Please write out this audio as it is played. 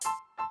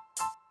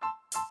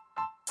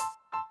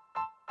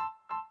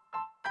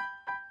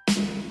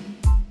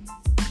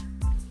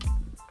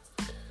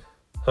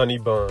honey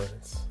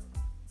buns,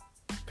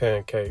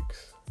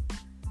 pancakes.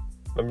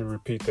 Let me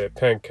repeat that,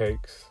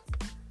 pancakes.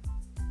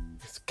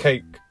 It's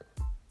cake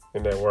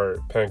in that word,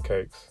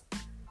 pancakes.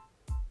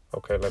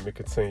 Okay, let me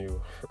continue.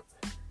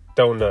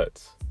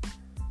 Donuts,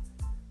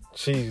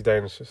 cheese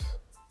danishes,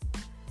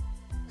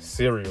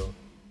 cereal,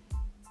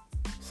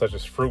 such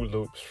as Fruit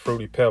Loops,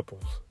 Fruity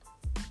Pebbles,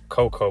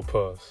 Cocoa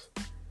Puffs,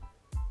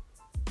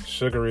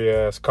 sugary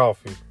ass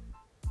coffee.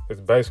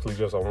 It's basically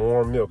just a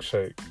warm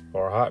milkshake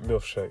or a hot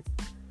milkshake.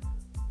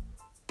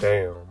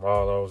 Damn,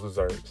 all those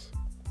desserts.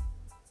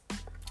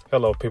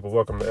 Hello people,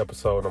 welcome to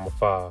episode number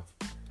 5.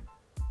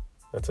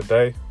 And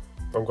today,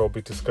 I'm going to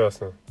be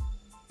discussing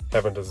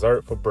having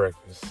dessert for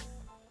breakfast.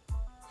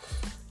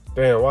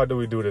 Damn, why do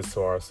we do this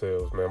to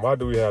ourselves, man? Why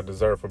do we have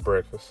dessert for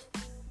breakfast?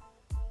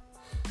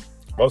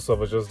 Most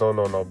of us just don't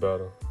know no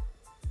better.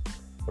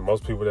 And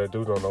most people that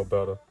do don't know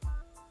better,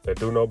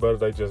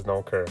 they just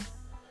don't care.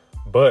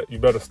 But you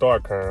better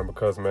start caring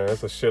because, man,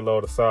 it's a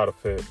shitload of side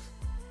effects.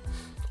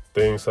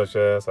 Things such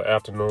as an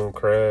afternoon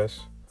crash,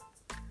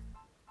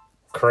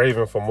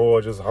 craving for more,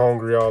 just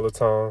hungry all the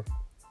time.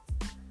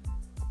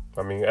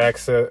 I mean,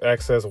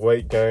 excess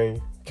weight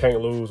gain, can't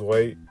lose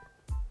weight.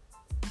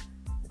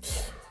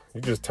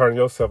 You just turn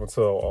yourself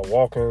into a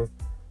walking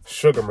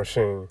sugar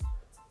machine.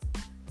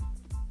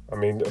 I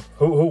mean,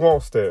 who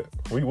wants that?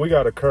 We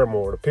gotta care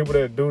more. The people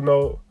that do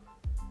know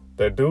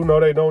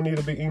they don't need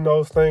to be eating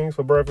those things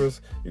for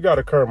breakfast, you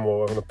gotta care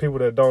more. And the people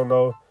that don't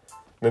know,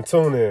 then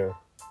tune in.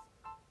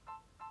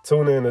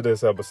 Tune in to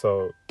this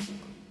episode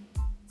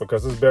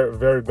because it's very,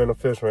 very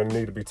beneficial and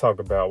need to be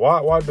talked about.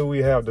 Why do we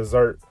have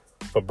dessert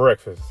for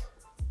breakfast?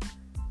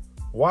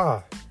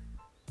 Why?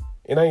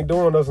 It ain't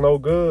doing us no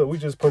good. We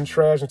just putting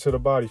trash into the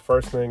body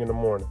first thing in the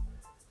morning.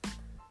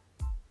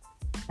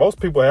 Most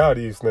people have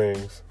these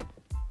things.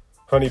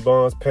 Honey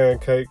buns,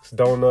 pancakes,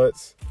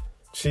 donuts,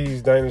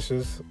 cheese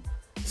danishes,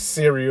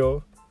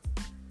 cereal.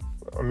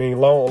 I mean,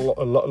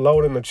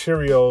 loading the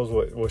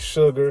Cheerios with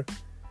sugar.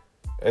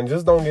 And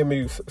just don't get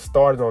me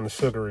started on the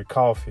sugary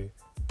coffee.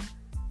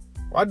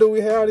 Why do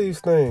we have these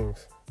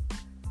things?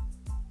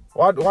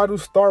 Why do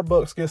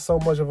Starbucks get so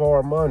much of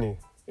our money?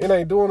 It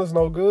ain't doing us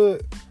no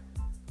good.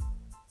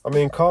 I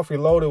mean, coffee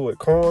loaded with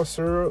corn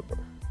syrup.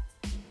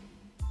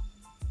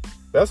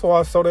 That's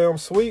why it's so damn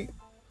sweet.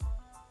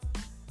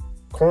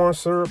 Corn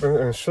syrup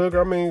and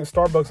sugar. I mean,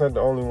 Starbucks ain't the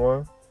only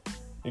one.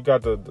 You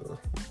got the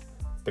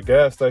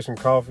gas station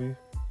coffee.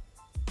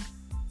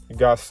 You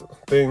got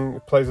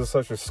places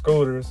such as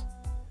Scooters.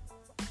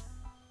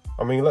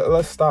 I mean,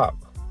 let's stop.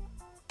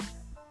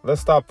 Let's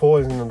stop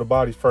poisoning the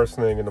body first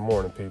thing in the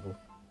morning, people.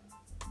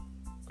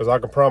 Because I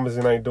can promise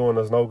it ain't doing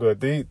us no good.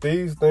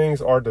 These things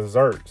are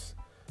desserts.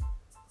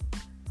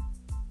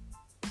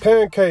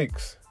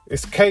 Pancakes.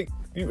 It's cake.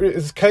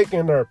 It's cake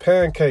in there.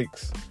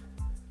 Pancakes.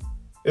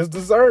 It's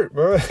dessert,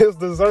 man. It's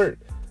dessert.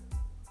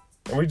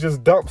 And we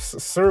just dump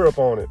syrup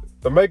on it.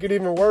 To make it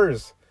even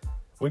worse,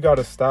 we got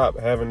to stop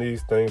having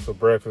these things for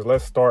breakfast.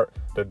 Let's start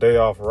the day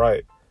off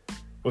right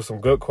with some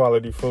good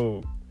quality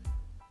food.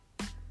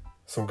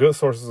 Some good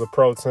sources of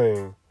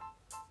protein.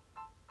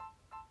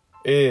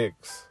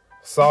 Eggs,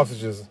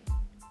 sausages,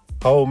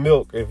 whole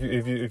milk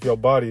if your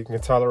body can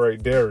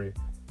tolerate dairy.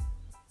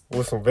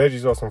 With some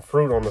veggies or some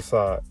fruit on the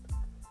side.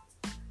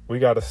 We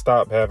got to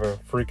stop having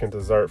freaking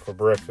dessert for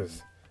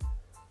breakfast.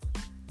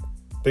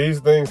 These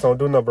things don't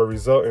do nothing but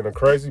result in a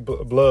crazy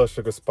blood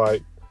sugar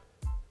spike,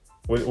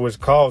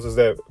 which causes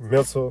that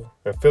mental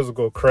and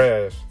physical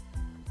crash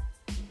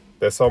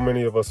that so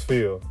many of us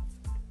feel.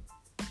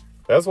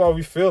 That's why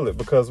we feel it,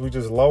 because we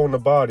just load the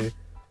body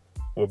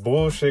with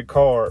bullshit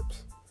carbs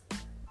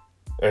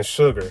and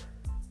sugar.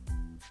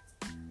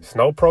 There's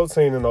no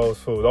protein in those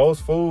foods. Those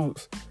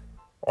foods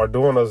are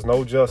doing us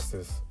no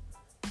justice.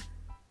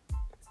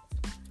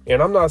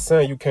 And I'm not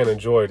saying you can't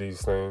enjoy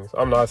these things.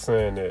 I'm not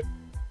saying that.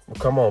 But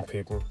come on,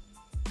 people.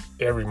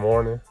 Every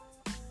morning,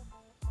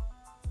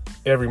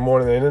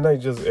 and it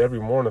ain't just every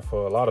morning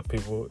for a lot of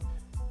people.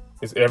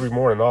 It's every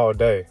morning all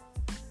day.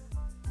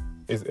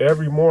 It's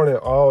every morning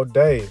all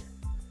day.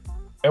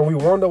 And we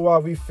wonder why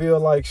we feel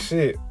like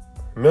shit,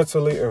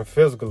 mentally and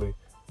physically.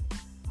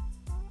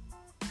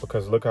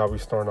 Because look how we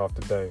start off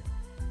the day.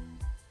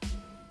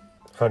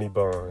 Honey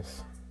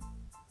buns,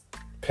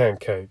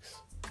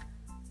 pancakes,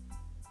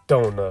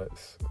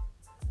 donuts,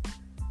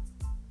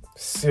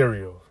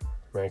 cereal,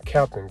 man,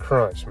 Captain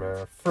Crunch,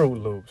 man,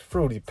 Fruit Loops,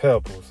 Fruity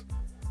Pebbles,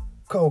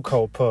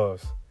 Cocoa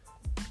Puffs,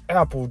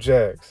 Apple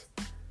Jacks,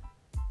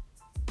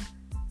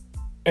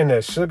 and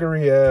that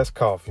sugary ass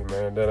coffee,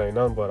 man, that ain't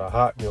nothing but a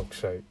hot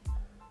milkshake.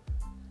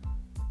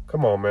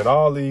 Come on, man,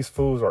 all these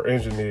foods are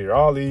engineered.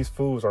 All these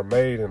foods are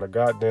made in a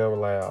goddamn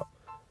lab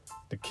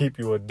to keep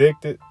you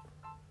addicted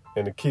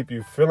and to keep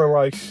you feeling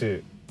like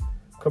shit.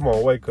 Come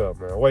on, wake up,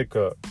 man, wake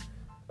up.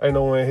 Ain't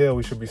no way in hell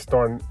we should be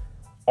starting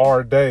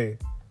our day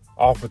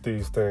off with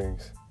these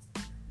things.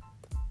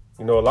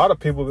 You know, a lot of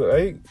people,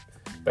 they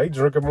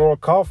drinking more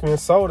coffee and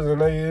soda than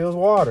they is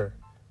water,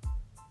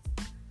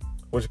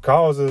 which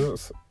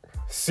causes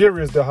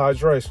serious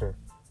dehydration,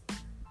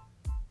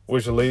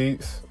 which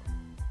leads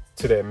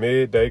to that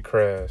midday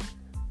crash,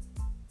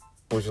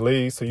 which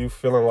leads to you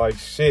feeling like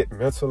shit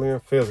mentally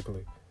and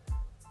physically.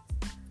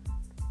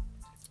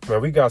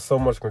 Man, we got so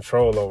much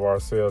control over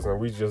ourselves and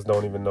we just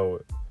don't even know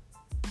it.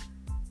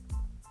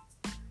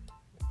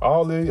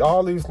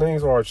 All these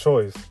things are a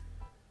choice.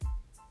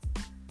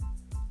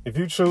 If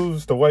you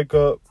choose to wake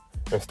up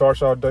and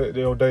start your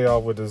day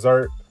off with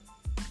dessert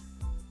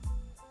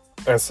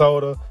and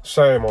soda,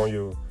 shame on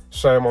you.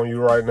 Shame on you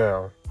right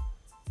now.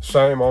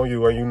 Shame on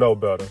you, and you know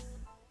better.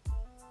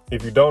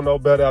 If you don't know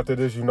better after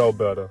this, you know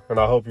better, and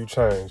I hope you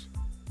change.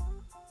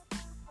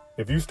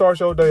 If you start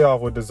your day off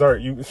with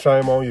dessert,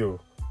 shame on you,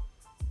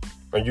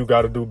 and you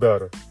got to do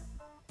better.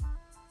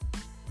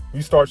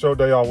 You start your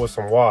day off with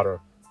some water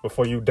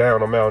before you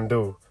down a Mountain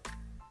Dew,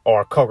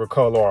 or a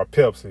Coca-Cola, or a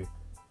Pepsi,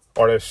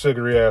 or that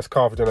sugary ass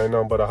coffee that ain't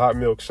nothing but a hot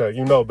milkshake.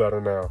 You know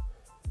better now.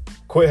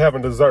 Quit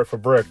having dessert for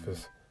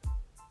breakfast.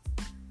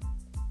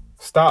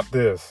 Stop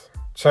this.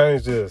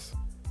 Change this.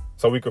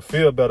 So we could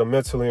feel better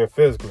mentally and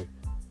physically.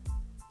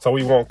 So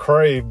we won't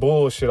crave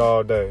bullshit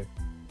all day.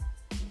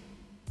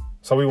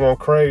 So we won't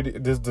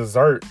crave this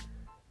dessert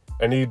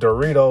and eat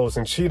Doritos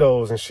and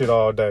Cheetos and shit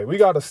all day. We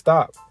got to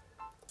stop.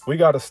 We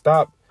got to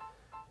stop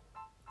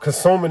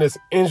consuming this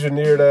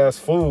engineered ass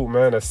food,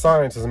 man, that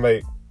scientists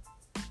make.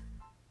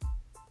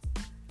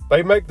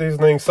 They make these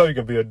things so you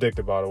can be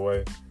addicted, by the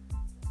way.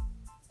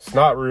 It's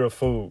not real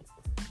food.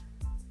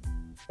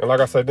 And like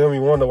I said, then we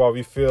wonder why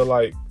we feel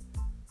like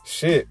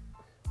shit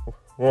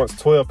once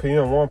 12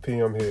 p.m., 1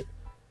 p.m. hit.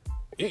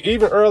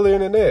 Even earlier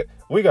than that,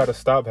 we got to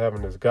stop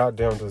having this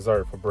goddamn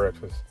dessert for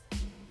breakfast.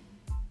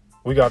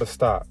 We got to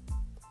stop.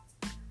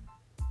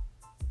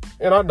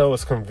 And I know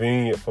it's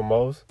convenient for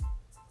most,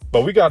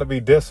 but we got to be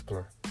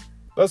disciplined.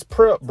 Let's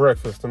prep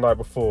breakfast the night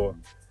before.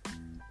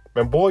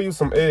 And boil you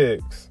some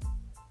eggs.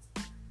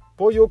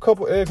 Boil you a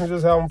couple eggs and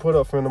just have them put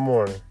up for in the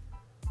morning.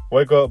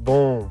 Wake up,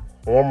 boom.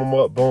 Warm them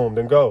up, boom.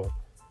 Then go.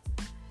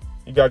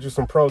 You got you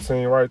some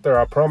protein right there.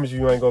 I promise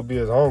you ain't going to be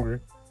as hungry.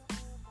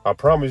 I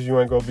promise you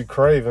ain't going to be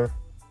craving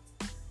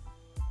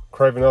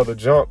other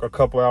junk a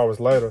couple hours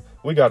later.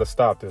 We got to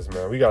stop this,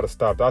 man. We got to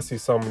stop. I see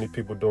so many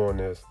people doing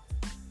this.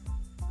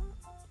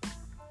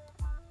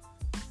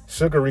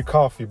 Sugary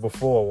coffee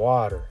before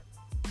water.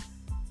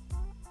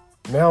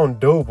 Mountain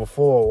Dew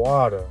before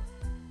water.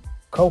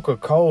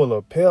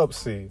 Coca-Cola,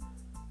 Pepsi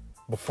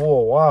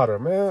before water.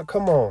 Man,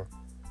 come on.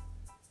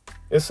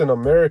 It's an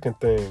American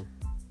thing.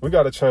 We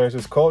got to change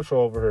this culture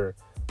over here.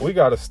 We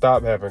got to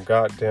stop having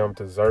goddamn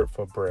dessert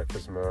for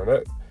breakfast,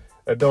 man.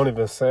 That don't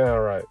even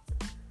sound right.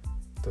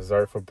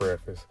 Dessert for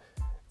breakfast.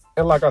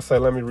 And like I say,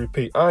 let me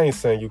repeat, I ain't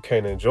saying you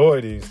can't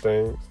enjoy these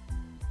things.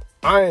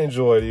 I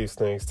enjoy these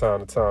things time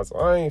to time. So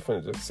I ain't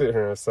finna just sit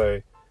here and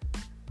say,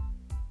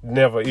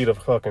 never eat a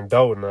fucking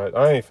donut.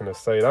 I ain't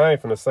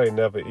finna say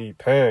never eat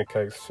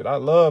pancakes. Shit, I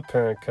love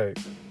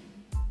pancakes.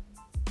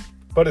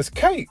 But it's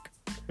cake.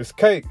 It's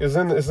cake. It's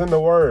in the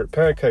word.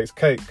 Pancakes,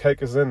 cake.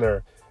 Cake is in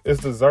there.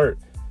 It's dessert.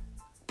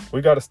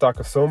 We got to stop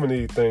consuming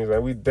these things,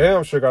 and we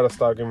damn sure got to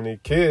stop giving these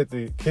kids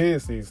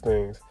these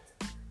things.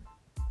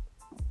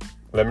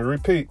 Let me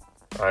repeat.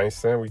 I ain't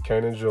saying we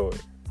can't enjoy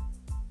it.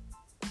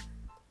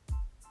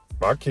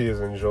 My kids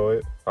enjoy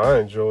it. I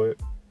enjoy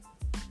it.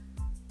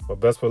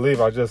 But best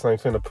believe I just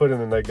ain't finna put it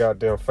in their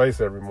goddamn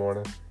face every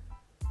morning.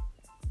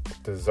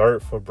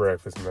 Dessert for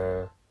breakfast,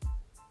 man.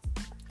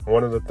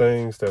 One of the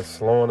things that's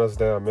slowing us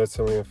down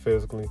mentally and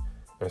physically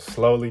and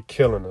slowly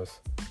killing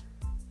us.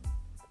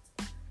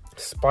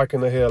 Spiking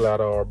the hell out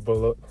of our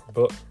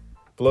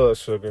blood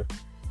sugar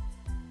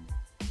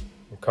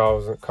and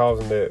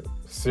causing that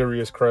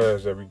serious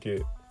crash that we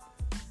get.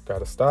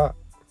 Gotta stop.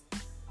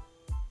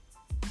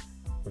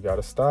 We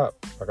gotta stop.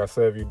 Like I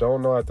said, if you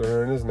don't know after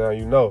hearing this, now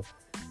you know.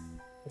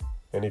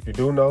 And if you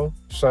do know,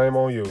 shame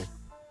on you.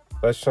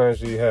 Let's change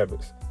these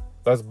habits.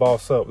 Let's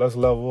boss up. Let's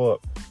level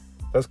up.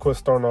 Let's quit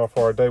starting off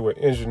our day with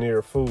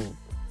engineered food.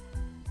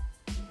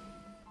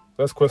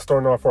 Let's quit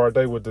starting off our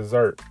day with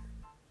dessert.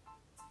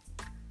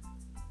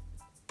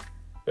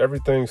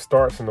 Everything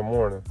starts in the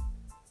morning.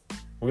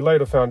 We lay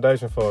the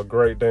foundation for a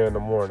great day in the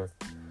morning.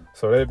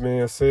 So that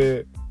being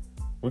said,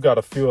 we got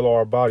to fuel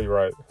our body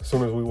right as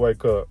soon as we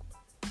wake up.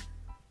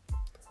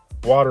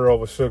 Water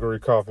over sugary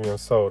coffee and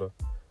soda.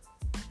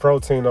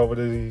 Protein over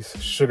these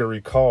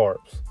sugary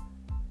carbs.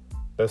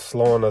 That's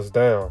slowing us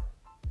down.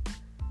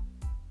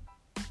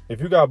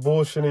 If you got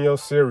bullshit in your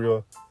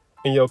cereal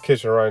in your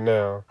kitchen right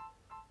now,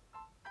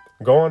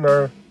 go in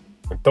there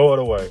and throw it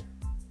away.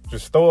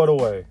 Just throw it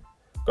away.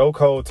 Go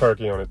cold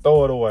turkey on it.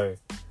 Throw it away.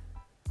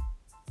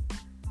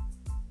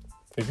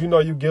 If you know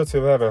you're guilty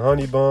of having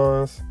honey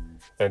buns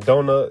and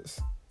donuts,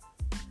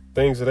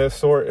 things of that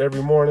sort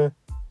every morning,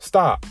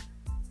 stop.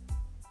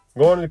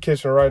 Go into the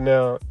kitchen right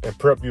now and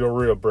prep you a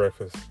real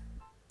breakfast.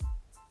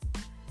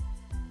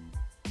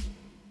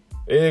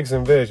 Eggs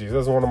and veggies,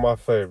 that's one of my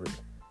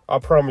favorites. I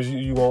promise you,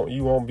 you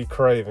won't be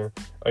craving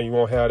and you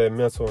won't have that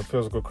mental and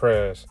physical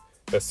crash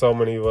that so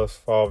many of us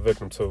fall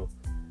victim to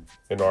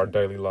in our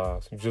daily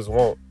lives. You just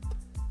won't,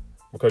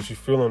 because you're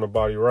feeling the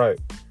body right.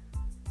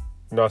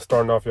 You're not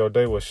starting off your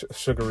day with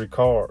sugary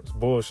carbs,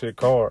 bullshit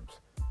carbs.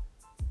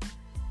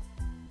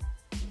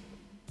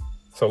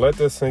 So let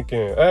this sink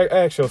in.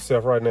 Ask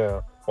yourself right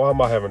now, why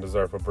am I having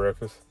dessert for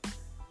breakfast?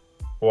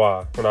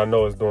 Why? When I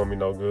know it's doing me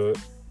no good.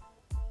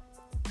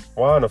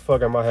 Why in the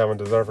fuck am I having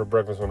dessert for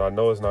breakfast when I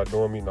know it's not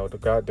doing me no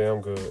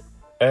goddamn good?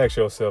 Ask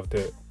yourself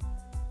that.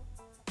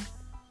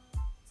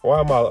 Why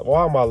am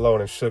I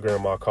loading sugar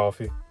in my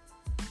coffee?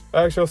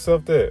 Ask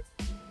yourself that.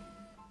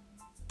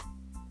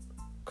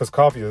 Because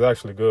coffee is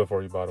actually good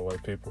for you, by the way,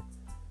 people.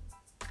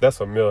 That's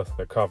a myth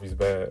that coffee's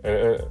bad.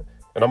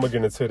 And I'm going to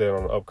get into that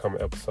on the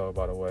upcoming episode,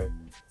 by the way.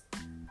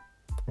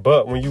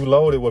 But when you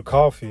load it with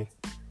coffee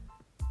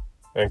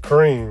and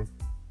cream,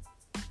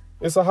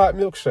 it's a hot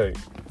milkshake.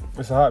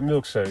 It's a hot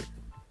milkshake.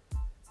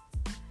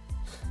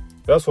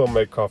 That's what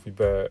make coffee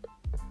bad.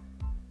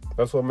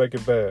 That's what make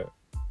it bad.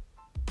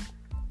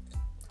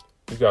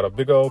 You got a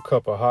big old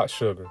cup of hot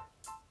sugar.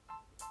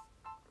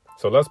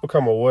 So let's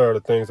become aware of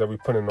the things that we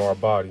put in our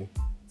body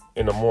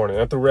in the morning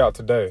and throughout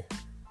the day.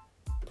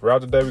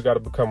 Throughout the day, we got to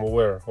become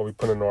aware of what we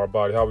put in our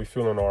body, how we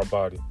feel in our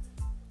body.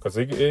 Because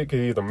it can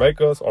either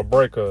make us or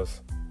break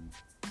us.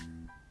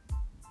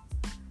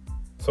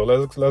 So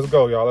let's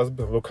go, y'all. Let's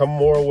become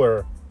more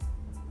aware.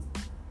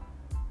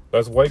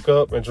 Let's wake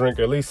up and drink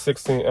at least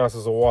 16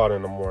 ounces of water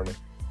in the morning.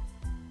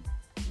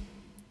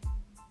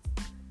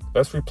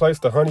 Let's replace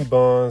the honey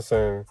buns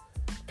and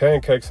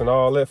pancakes and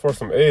all that for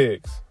some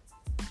eggs.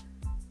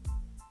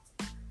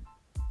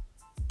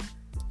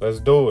 Let's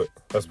do it.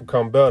 Let's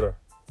become better.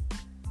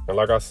 And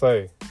like I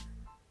say,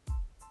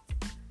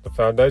 the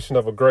foundation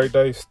of a great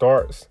day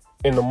starts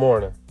in the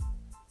morning.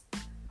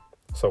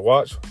 So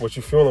watch what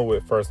you're feeling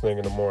with first thing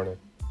in the morning.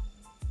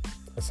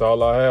 That's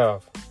all I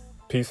have.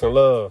 Peace and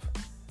love.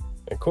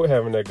 And quit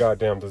having that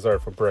goddamn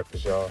dessert for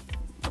breakfast, y'all.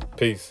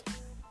 Peace.